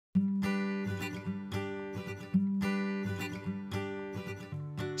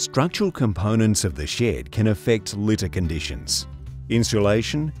Structural components of the shed can affect litter conditions.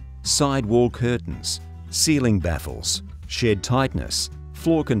 Insulation, sidewall curtains, ceiling baffles, shed tightness,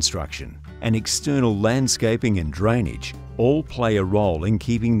 floor construction, and external landscaping and drainage all play a role in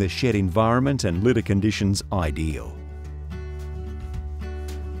keeping the shed environment and litter conditions ideal.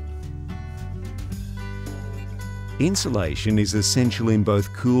 Insulation is essential in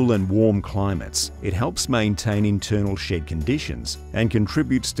both cool and warm climates. It helps maintain internal shed conditions and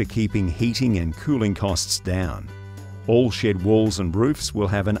contributes to keeping heating and cooling costs down. All shed walls and roofs will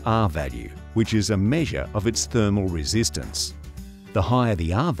have an R value, which is a measure of its thermal resistance. The higher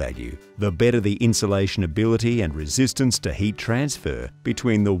the R value, the better the insulation ability and resistance to heat transfer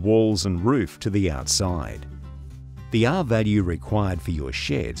between the walls and roof to the outside. The R value required for your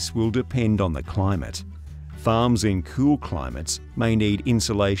sheds will depend on the climate. Farms in cool climates may need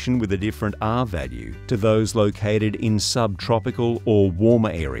insulation with a different R value to those located in subtropical or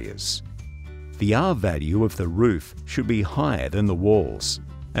warmer areas. The R value of the roof should be higher than the walls,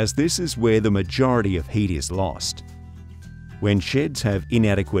 as this is where the majority of heat is lost. When sheds have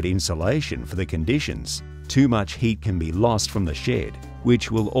inadequate insulation for the conditions, too much heat can be lost from the shed, which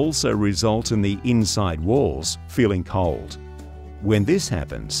will also result in the inside walls feeling cold. When this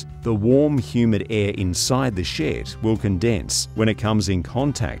happens, the warm, humid air inside the shed will condense when it comes in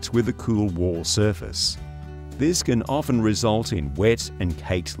contact with the cool wall surface. This can often result in wet and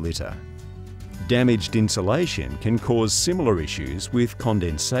caked litter. Damaged insulation can cause similar issues with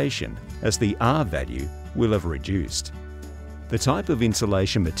condensation, as the R value will have reduced. The type of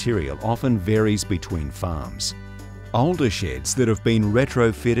insulation material often varies between farms. Older sheds that have been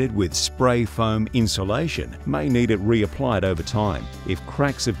retrofitted with spray foam insulation may need it reapplied over time if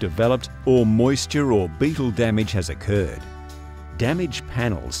cracks have developed or moisture or beetle damage has occurred. Damaged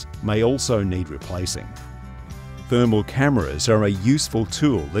panels may also need replacing. Thermal cameras are a useful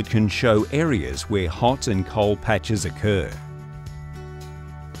tool that can show areas where hot and cold patches occur.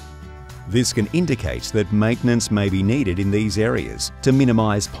 This can indicate that maintenance may be needed in these areas to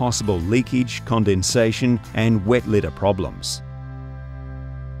minimise possible leakage, condensation and wet litter problems.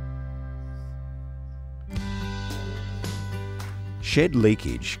 Shed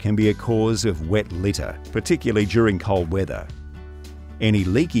leakage can be a cause of wet litter, particularly during cold weather. Any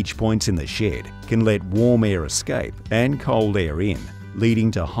leakage points in the shed can let warm air escape and cold air in,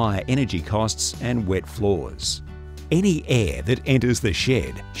 leading to higher energy costs and wet floors. Any air that enters the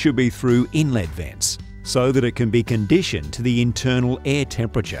shed should be through inlet vents so that it can be conditioned to the internal air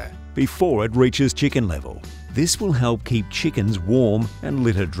temperature before it reaches chicken level. This will help keep chickens warm and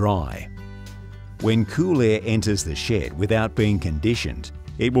litter dry. When cool air enters the shed without being conditioned,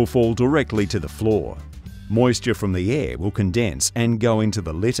 it will fall directly to the floor. Moisture from the air will condense and go into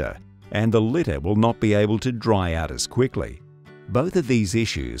the litter, and the litter will not be able to dry out as quickly. Both of these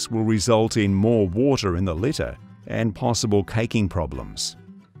issues will result in more water in the litter and possible caking problems.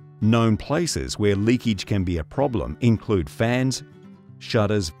 Known places where leakage can be a problem include fans,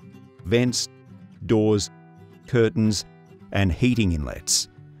 shutters, vents, doors, curtains, and heating inlets.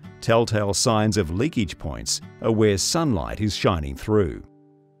 Telltale signs of leakage points are where sunlight is shining through.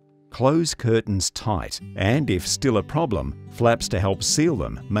 Close curtains tight, and if still a problem, flaps to help seal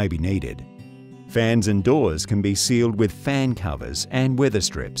them may be needed. Fans and doors can be sealed with fan covers and weather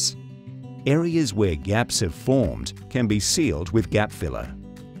strips. Areas where gaps have formed can be sealed with gap filler.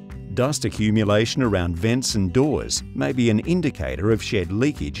 Dust accumulation around vents and doors may be an indicator of shed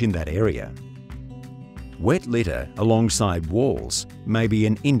leakage in that area. Wet litter alongside walls may be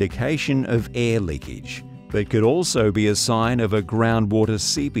an indication of air leakage, but could also be a sign of a groundwater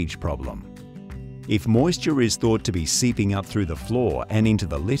seepage problem. If moisture is thought to be seeping up through the floor and into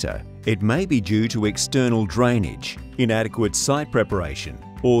the litter, it may be due to external drainage, inadequate site preparation,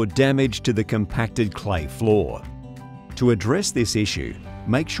 or damage to the compacted clay floor. To address this issue,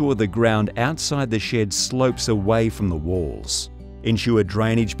 make sure the ground outside the shed slopes away from the walls. Ensure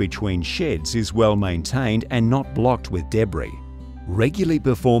drainage between sheds is well maintained and not blocked with debris. Regularly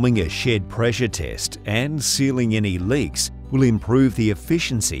performing a shed pressure test and sealing any leaks will improve the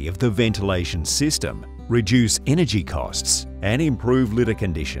efficiency of the ventilation system, reduce energy costs, and improve litter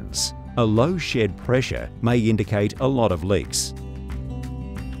conditions. A low shed pressure may indicate a lot of leaks.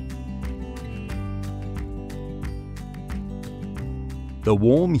 The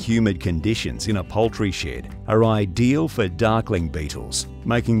warm, humid conditions in a poultry shed are ideal for darkling beetles,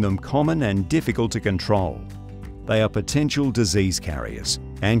 making them common and difficult to control. They are potential disease carriers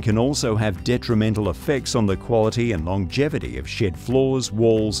and can also have detrimental effects on the quality and longevity of shed floors,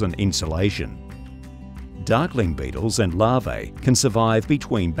 walls, and insulation. darkling beetles and larvae can survive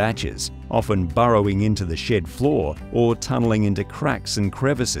between batches, often burrowing into the shed floor or tunnelling into cracks and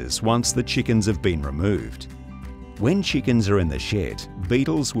crevices once the chickens have been removed. When chickens are in the shed,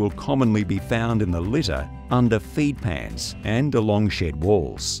 beetles will commonly be found in the litter, under feed pans and along shed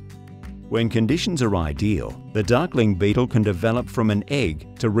walls. When conditions are ideal, the darkling beetle can develop from an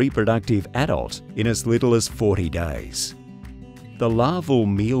egg to reproductive adult in as little as 40 days. The larval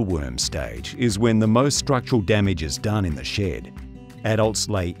mealworm stage is when the most structural damage is done in the shed. Adults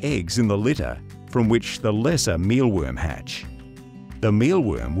lay eggs in the litter, from which the lesser mealworm hatch. The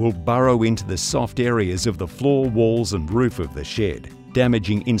mealworm will burrow into the soft areas of the floor, walls and roof of the shed,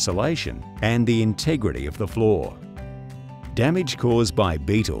 damaging insulation and the integrity of the floor. Damage caused by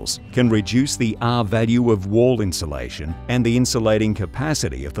beetles can reduce the R-value of wall insulation and the insulating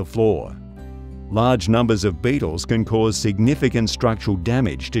capacity of the floor. Large numbers of beetles can cause significant structural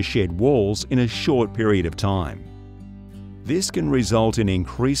damage to shed walls in a short period of time. This can result in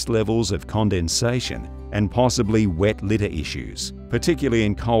increased levels of condensation and possibly wet litter issues, particularly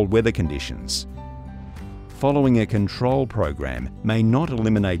in cold weather conditions. Following a control program may not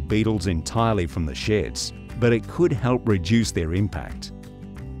eliminate beetles entirely from the sheds, but it could help reduce their impact.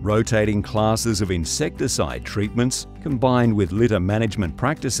 Rotating classes of insecticide treatments combined with litter management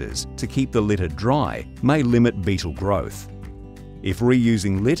practices to keep the litter dry may limit beetle growth. If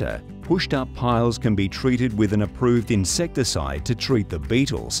reusing litter, pushed-up piles can be treated with an approved insecticide to treat the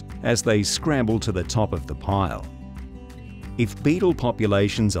beetles as they scramble to the top of the pile. If beetle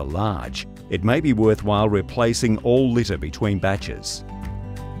populations are large, it may be worthwhile replacing all litter between batches.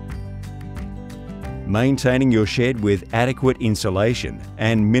 Maintaining your shed with adequate insulation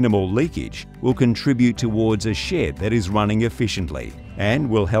and minimal leakage will contribute towards a shed that is running efficiently and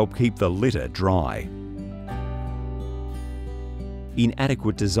will help keep the litter dry.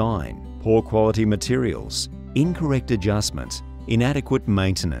 Inadequate design, poor quality materials, incorrect adjustment, inadequate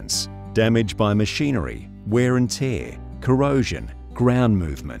maintenance, damage by machinery, wear and tear, corrosion, ground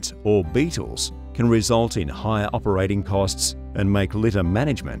movement or beetles can result in higher operating costs and make litter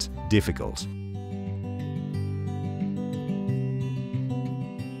management difficult.